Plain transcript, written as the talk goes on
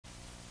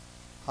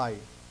Hi,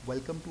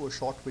 welcome to a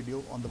short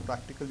video on the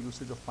practical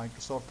usage of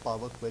Microsoft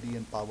Power Query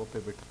and Power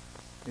Pivot.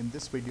 In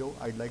this video,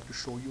 I'd like to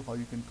show you how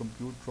you can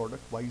compute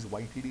product-wise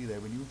YTD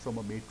revenue from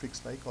a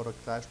matrix-like or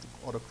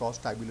a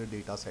cross-tabular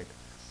data set.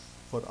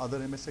 For other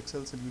MS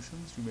Excel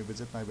solutions, you may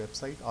visit my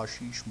website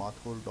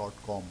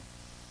ashishmathur.com.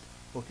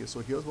 Okay, so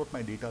here's what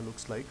my data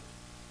looks like.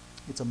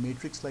 It's a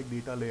matrix-like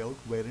data layout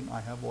wherein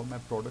I have all my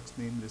products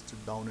name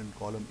listed down in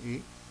column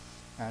A,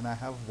 and I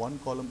have one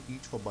column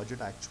each for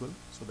budget actual.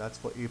 So that's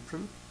for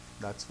April,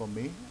 that's for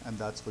May, and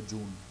that's for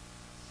June,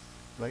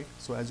 right?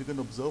 So as you can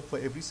observe, for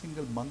every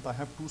single month I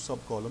have two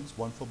sub columns,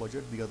 one for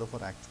budget, the other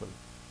for actual.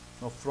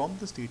 Now from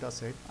this data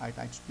set, I'd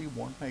actually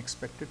want my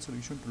expected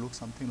solution to look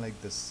something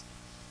like this.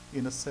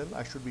 In a cell,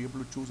 I should be able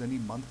to choose any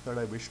month that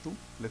I wish to.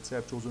 Let's say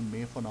I've chosen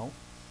May for now.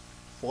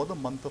 For the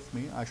month of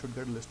May, I should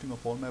get a listing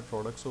of all my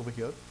products over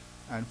here,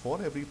 and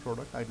for every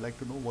product I'd like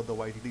to know what the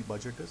YTD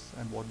budget is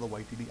and what the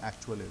YTD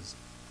actual is.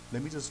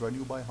 Let me just run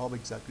you by how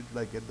exactly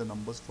did I get the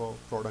numbers for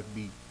product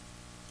B.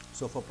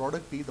 So for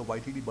product B, the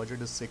YTD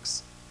budget is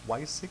 6.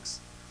 Why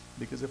 6?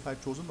 Because if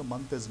I've chosen the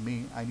month as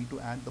May, I need to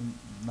add the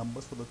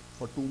numbers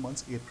for 2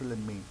 months, April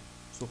and May.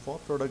 So for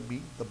product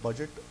B, the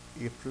budget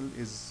April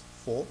is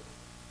 4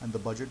 and the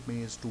budget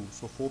May is 2.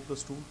 So 4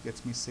 plus 2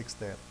 gets me 6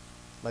 there.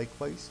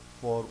 Likewise,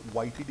 for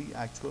YTD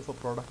actual for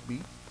product B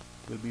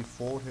will be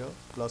 4 here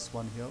plus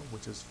 1 here,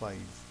 which is 5.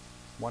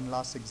 One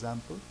last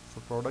example, for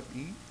product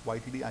E,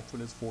 YTD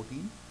actual is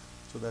 14.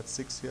 So that's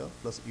 6 here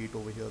plus 8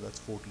 over here, that's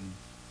 14.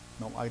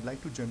 Now I'd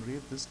like to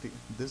generate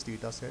this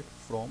data set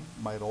from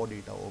my raw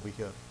data over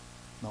here.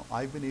 Now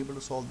I've been able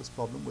to solve this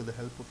problem with the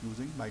help of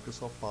using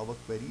Microsoft Power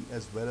Query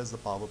as well as the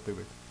Power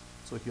Pivot.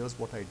 So here's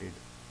what I did.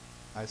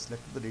 I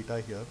selected the data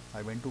here.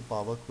 I went to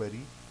Power Query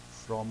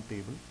from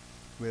table.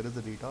 Where is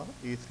the data?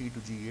 A3 to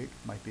G8.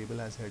 My table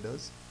has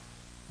headers.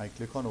 I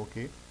click on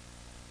OK.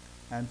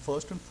 And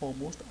first and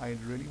foremost, I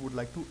really would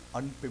like to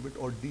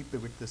unpivot or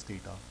depivot this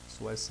data.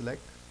 So I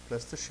select,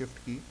 press the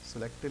shift key,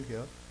 select till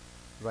here,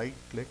 right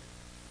click,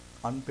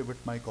 unpivot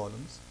my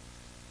columns,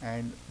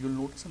 and you'll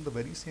notice in the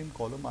very same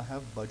column I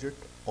have budget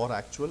or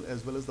actual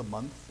as well as the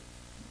month,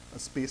 a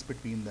space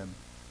between them.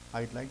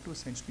 I'd like to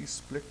essentially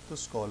split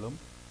this column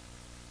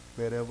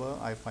wherever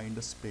I find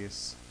a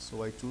space.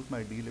 So I choose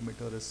my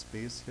delimiter as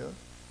space here,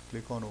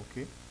 click on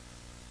OK,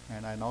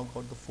 and I now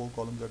got the 4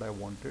 columns that I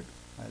wanted.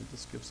 I'll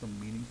just give some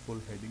meaningful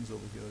headings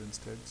over here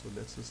instead. So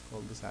let's just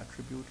call this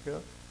attribute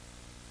here.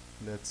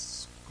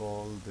 Let's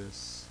call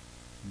this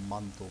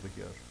month over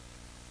here.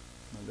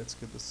 Now let's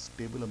give this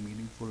table a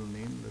meaningful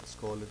name. Let's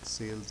call it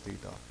sales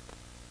data.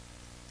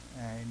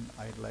 And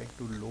I'd like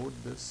to load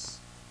this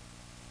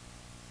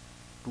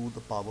to the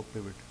Power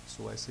Pivot.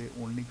 So I say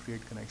only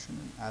create connection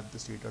and add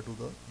this data to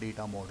the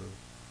data model.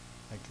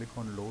 I click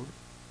on load.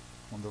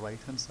 On the right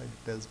hand side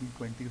it tells me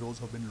 20 rows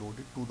have been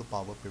loaded to the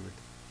Power Pivot.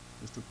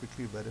 Just to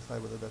quickly verify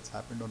whether that's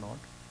happened or not,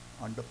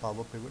 under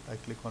Power Pivot I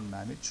click on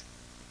manage.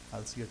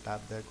 I'll see a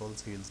tab there called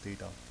sales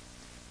data.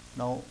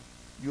 Now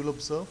you'll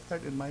observe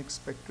that in my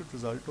expected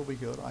result over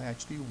here, I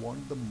actually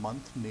want the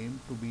month name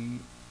to be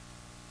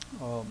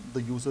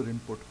the user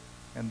input,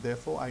 and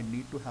therefore I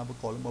need to have a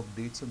column of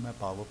dates in my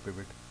Power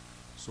Pivot.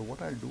 So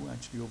what I'll do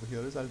actually over here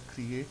is I'll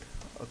create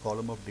a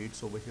column of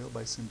dates over here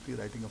by simply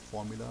writing a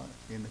formula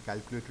in a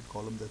calculated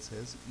column that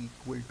says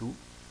equal to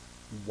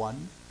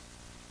 1,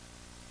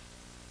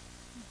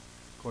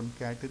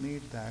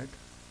 concatenate that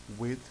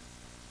with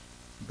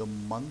the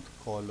month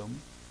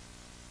column,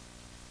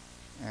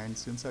 and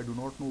since I do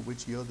not know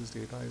which year this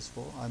data is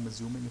for, I'm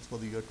assuming it's for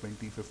the year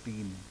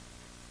 2015.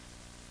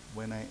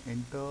 When I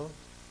enter,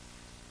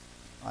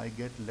 I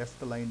get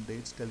left aligned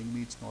dates telling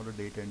me it's not a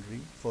date entry.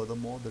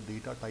 Furthermore, the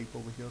data type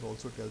over here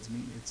also tells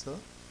me it's a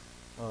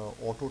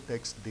auto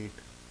text date.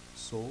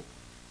 So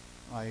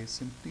I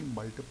simply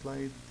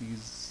multiply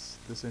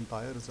this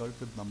entire result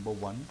with number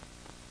 1,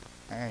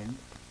 and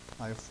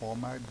I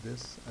format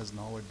this as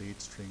now a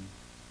date string.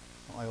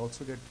 I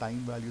also get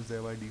time values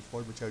there by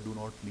default, which I do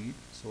not need,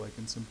 so I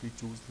can simply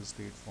choose this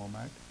date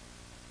format,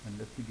 and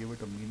let me give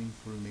it a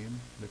meaningful name.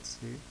 Let's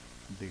say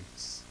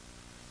dates.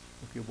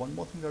 Okay, one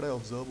more thing that I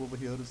observe over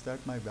here is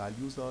that my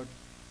values are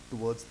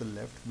towards the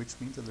left, which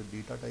means that the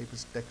data type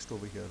is text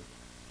over here.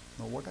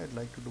 Now what I'd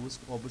like to do is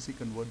obviously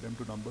convert them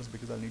to numbers,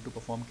 because I'll need to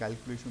perform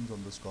calculations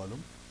on this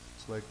column.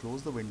 So I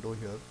close the window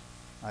here,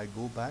 I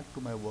go back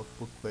to my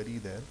workbook query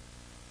there,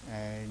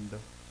 and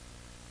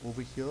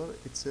over here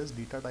it says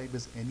data type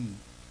is any.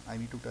 I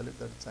need to tell it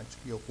that it's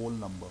actually a whole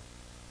number.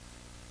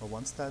 But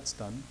once that's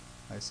done,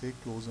 I say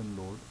close and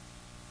load.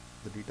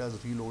 The data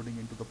is reloading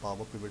into the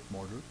Power Pivot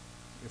model.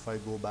 If I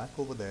go back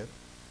over there,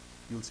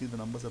 you'll see the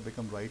numbers have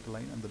become right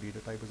aligned and the data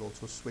type is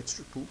also switched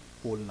to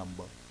whole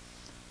number.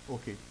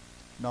 Okay,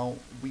 now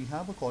we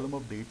have a column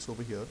of dates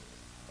over here.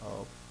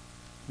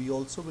 We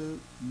also will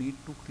need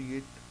to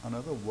create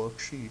another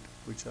worksheet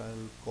which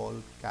I'll call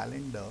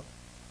calendar,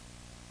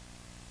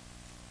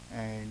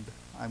 and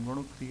I'm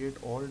going to create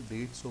all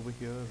dates over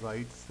here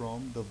right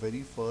from the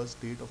very first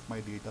date of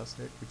my data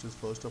set, which is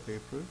 1st of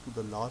April, to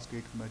the last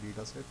date of my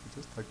data set, which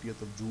is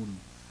 30th of June.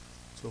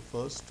 So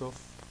 1st of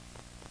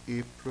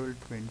April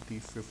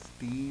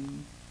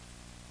 2015.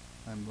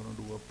 I'm going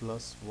to do a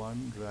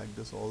 +1, drag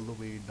this all the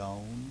way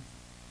down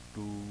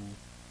to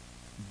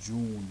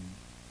June.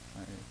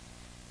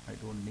 I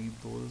don't need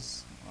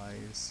those. I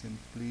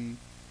simply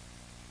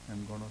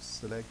am going to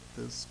select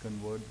this,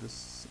 convert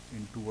this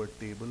into a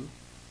table.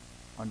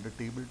 Under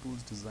table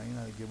tools design,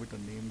 I'll give it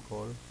a name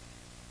called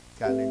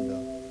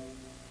calendar.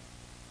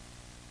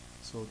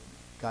 So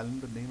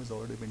calendar name has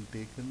already been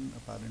taken.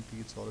 Apparently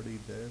it's already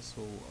there.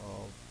 So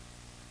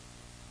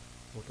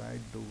what I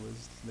do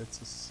is, let's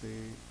just say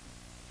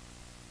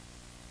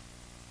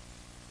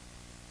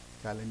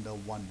calendar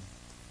 1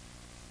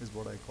 is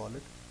what I call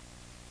it.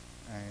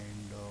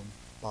 And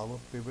power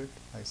pivot,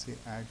 I say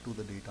add to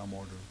the data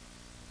model.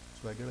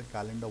 So I get a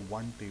calendar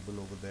 1 table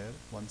over there.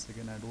 Once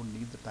again, I don't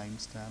need the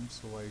timestamp,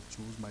 so I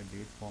choose my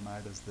date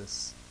format as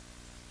this.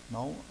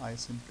 Now I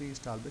simply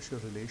establish a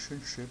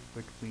relationship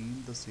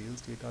between the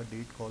sales data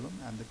date column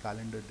and the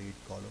calendar date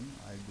column.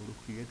 I go to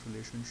create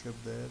relationship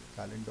there,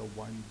 calendar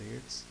 1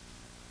 dates.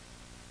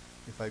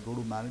 If I go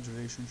to manage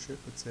relationship,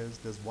 it says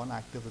there's one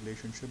active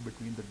relationship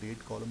between the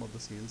date column of the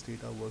sales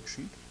data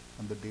worksheet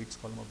and the dates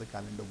column of the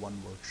calendar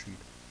 1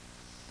 worksheet.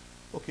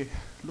 Okay,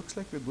 looks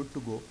like we're good to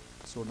go.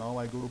 So now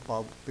I go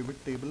to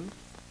pivot table,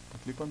 I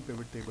click on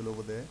pivot table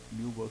over there.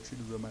 New worksheet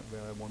is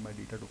where I want my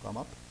data to come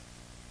up.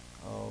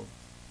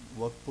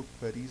 Workbook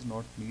queries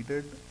not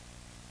needed.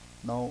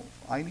 Now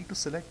I need to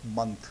select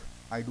month.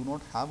 I do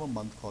not have a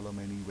month column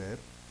anywhere,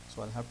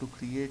 so I'll have to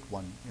create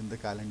one in the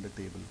calendar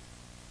table.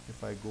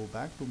 If I go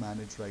back to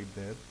manage right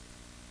there,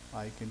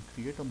 I can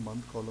create a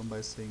month column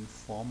by saying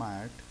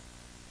format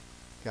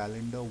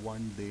calendar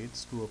 1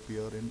 dates to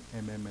appear in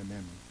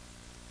MMMM.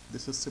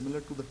 This is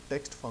similar to the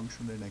text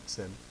function in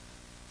Excel.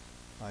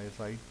 I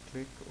right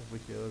click over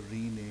here,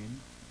 rename,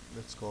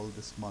 let's call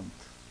this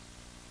month.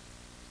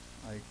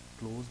 I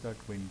close that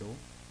window.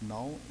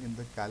 Now in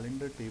the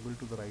calendar table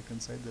to the right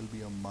hand side, there will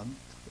be a month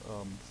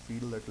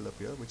field that will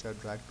appear, which I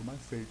drag to my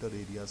filter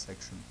area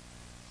section.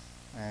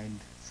 And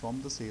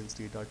from the sales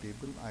data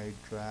table, I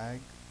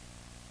drag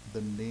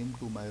the name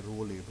to my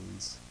row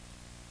labels.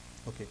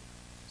 Okay,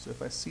 so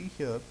if I see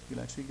here, you'll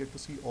actually get to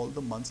see all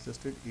the months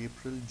listed: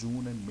 April,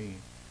 June and May.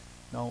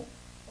 Now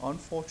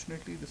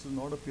unfortunately this is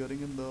not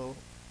appearing in the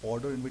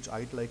order in which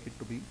I'd like it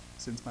to be.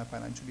 Since my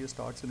financial year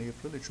starts in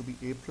April, it should be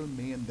April,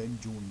 May and then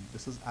June.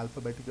 This is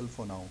alphabetical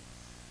for now.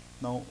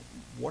 Now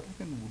what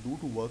I can do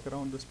to work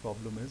around this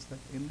problem is that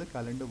in the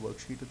calendar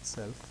worksheet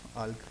itself,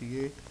 I'll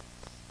create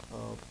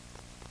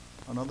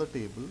another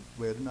table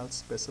wherein I'll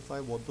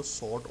specify what the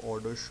sort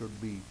order should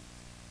be.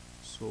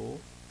 So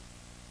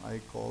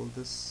I call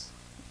this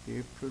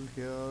April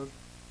here,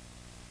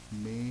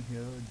 May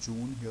here,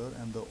 June here,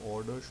 and the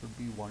order should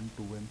be 1,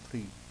 2 and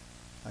 3.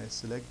 I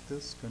select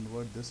this,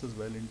 convert this as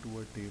well into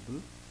a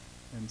table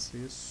and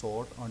say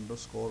sort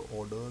underscore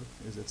order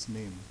is its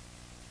name.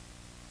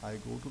 I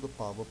go to the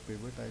power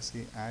pivot, I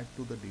say add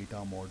to the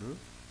data model.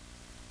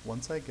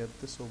 Once I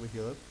get this over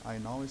here, I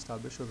now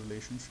establish a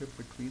relationship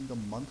between the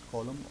month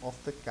column of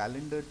the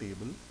calendar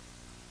table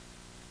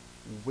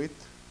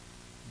with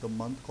the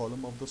month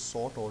column of the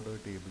sort order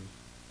table.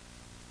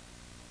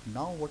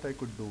 Now what I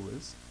could do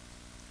is,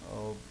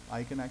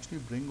 I can actually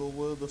bring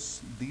over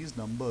these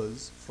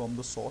numbers from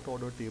the sort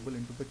order table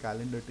into the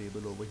calendar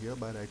table over here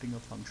by writing a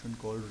function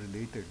called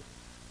related,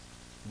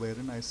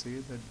 wherein I say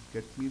that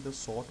get me the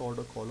sort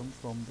order column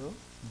from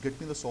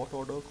the sort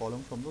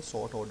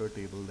order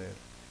table there.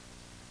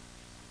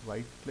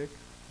 Right click,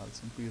 I'll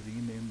simply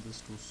rename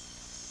this to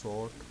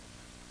sort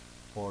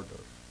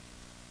order.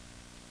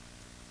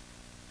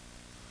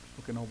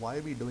 Okay, now why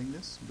are we doing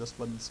this? Just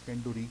once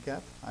again to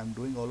recap, I'm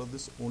doing all of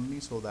this only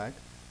so that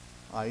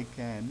I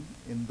can,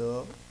 in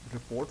the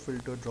report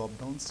filter drop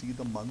down, see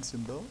the months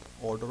in the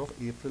order of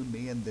April,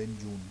 May and then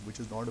June, which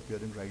is not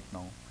appearing right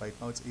now. Right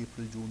now it's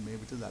April, June, May,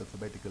 which is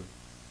alphabetical.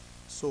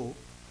 So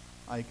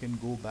I can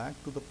go back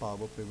to the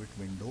power pivot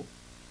window,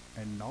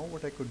 and now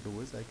what I could do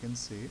is I can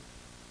say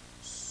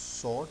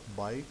sort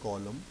by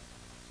column,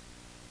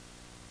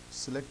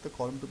 select the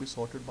column to be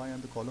sorted by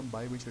and the column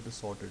by which it is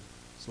sorted.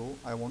 So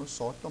I want to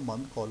sort the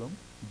month column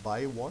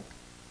by what?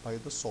 By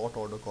the sort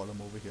order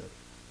column over here.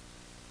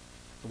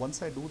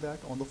 Once I do that,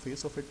 on the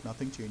face of it,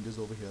 nothing changes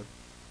over here.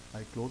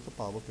 I close the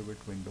power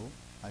pivot window.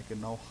 I can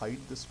now hide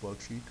this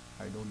worksheet.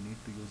 I don't need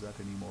to use that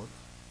anymore.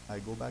 I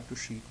go back to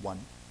sheet 1.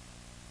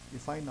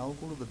 If I now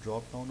go to the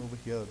drop down over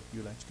here,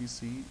 you'll actually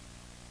see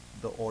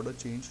the order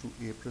change to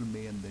April,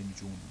 May and then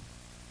June,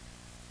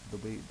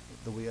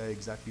 the way I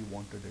exactly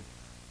wanted it.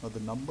 Now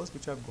the numbers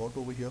which I've got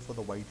over here for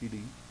the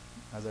YTD,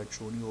 as I've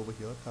shown you over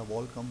here, have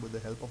all come with the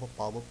help of a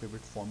power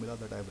pivot formula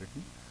that I've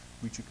written,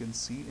 which you can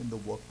see in the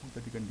workbook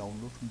that you can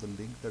download from the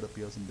link that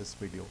appears in this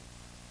video.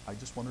 I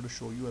just wanted to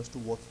show you as to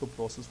what's the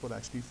process for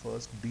actually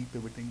first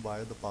depivoting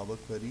via the Power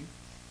Query,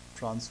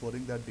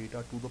 transferring that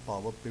data to the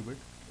Power Pivot,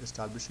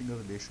 establishing a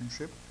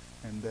relationship,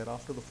 and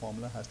thereafter the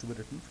formula has to be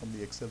written from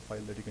the Excel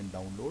file that you can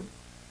download.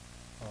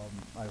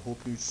 I hope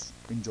you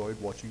enjoyed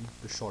watching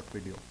this short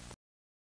video.